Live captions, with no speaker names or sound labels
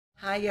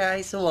Hi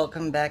guys, so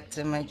welcome back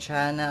to my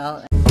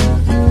channel.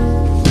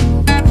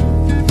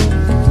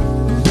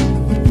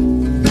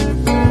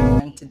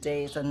 And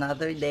today is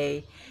another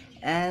day,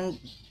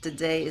 and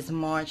today is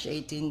March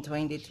 18,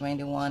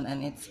 2021,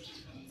 and it's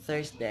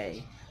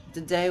Thursday.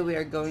 Today we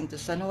are going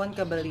to San Juan,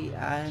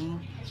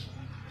 CABALIAN.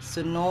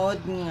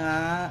 Sunod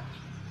nga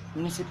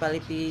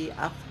municipality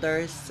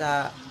after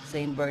sa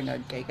St.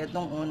 Bernard. Kay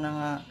katong una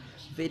nga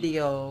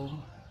video,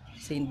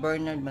 St.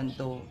 Bernard man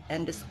to.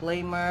 And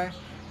disclaimer,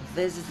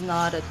 this is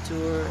not a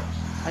tour.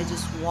 I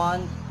just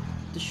want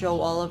to show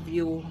all of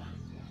you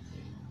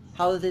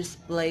how this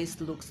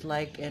place looks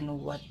like and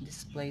what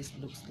this place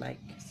looks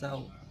like.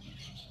 So,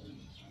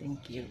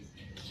 thank you.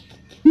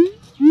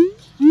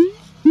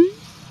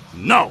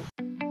 No!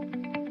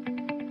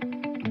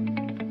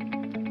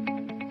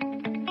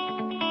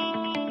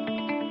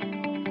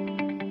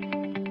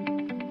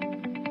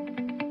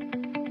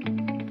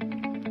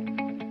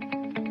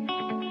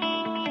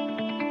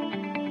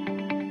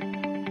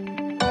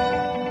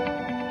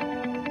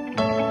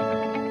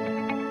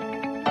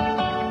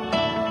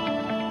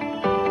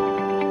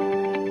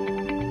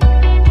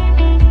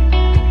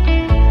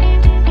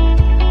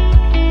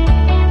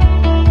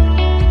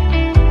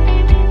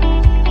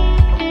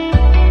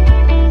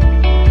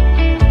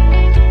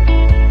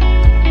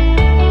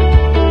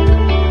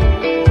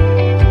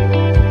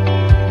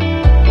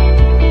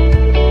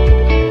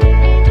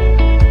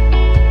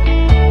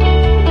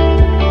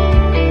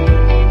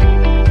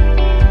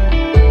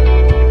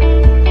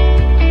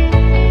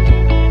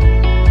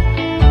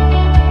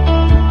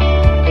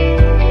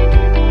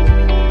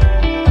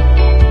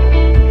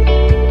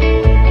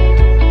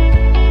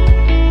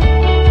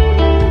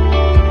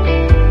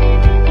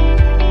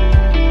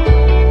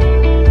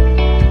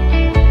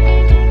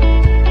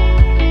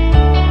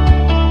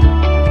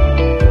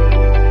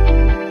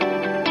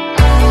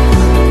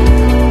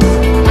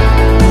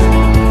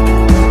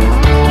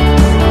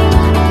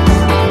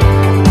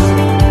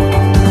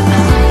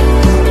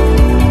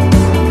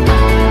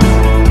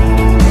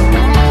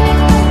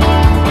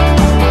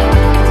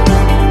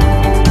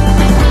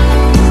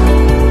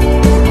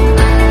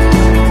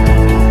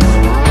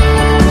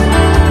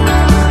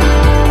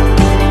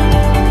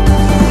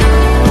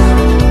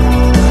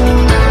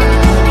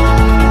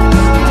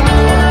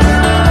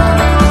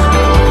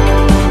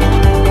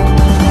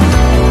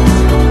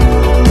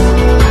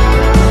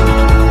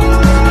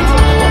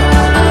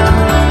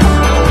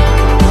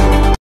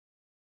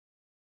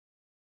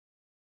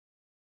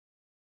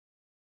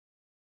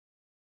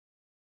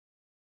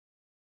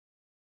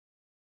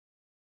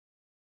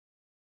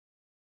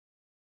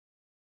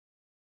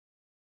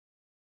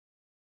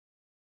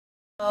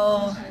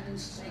 So,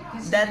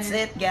 that's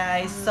it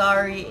guys.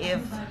 Sorry if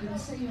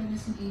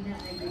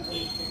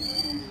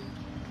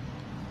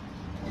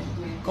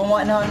kung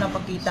wala na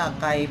napakita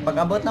kay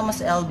pag-abot na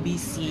mas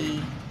LBC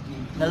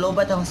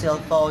nalobat ang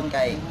cellphone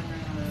kay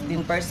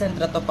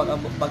 15% rato pag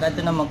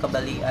ato na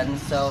magkabalian.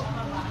 So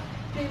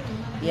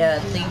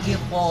yeah, thank you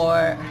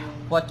for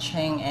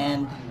watching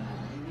and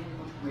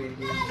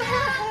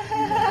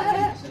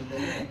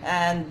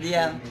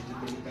yeah,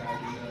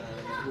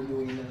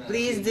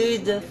 please do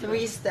the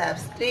 3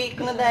 steps. 3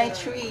 kuno dai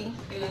 3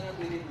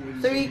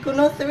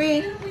 kuno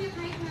 3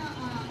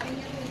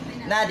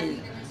 Nadi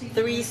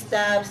 3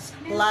 steps.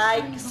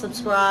 Like,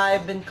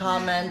 subscribe, and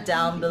comment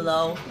down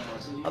below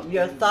of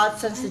your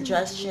thoughts and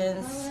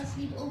suggestions.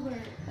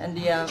 And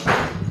yeah,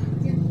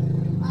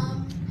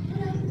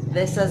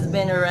 this has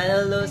been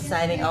Rheny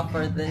signing off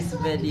for this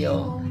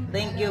video.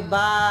 Thank you.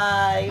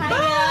 Bye.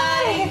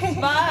 Bye.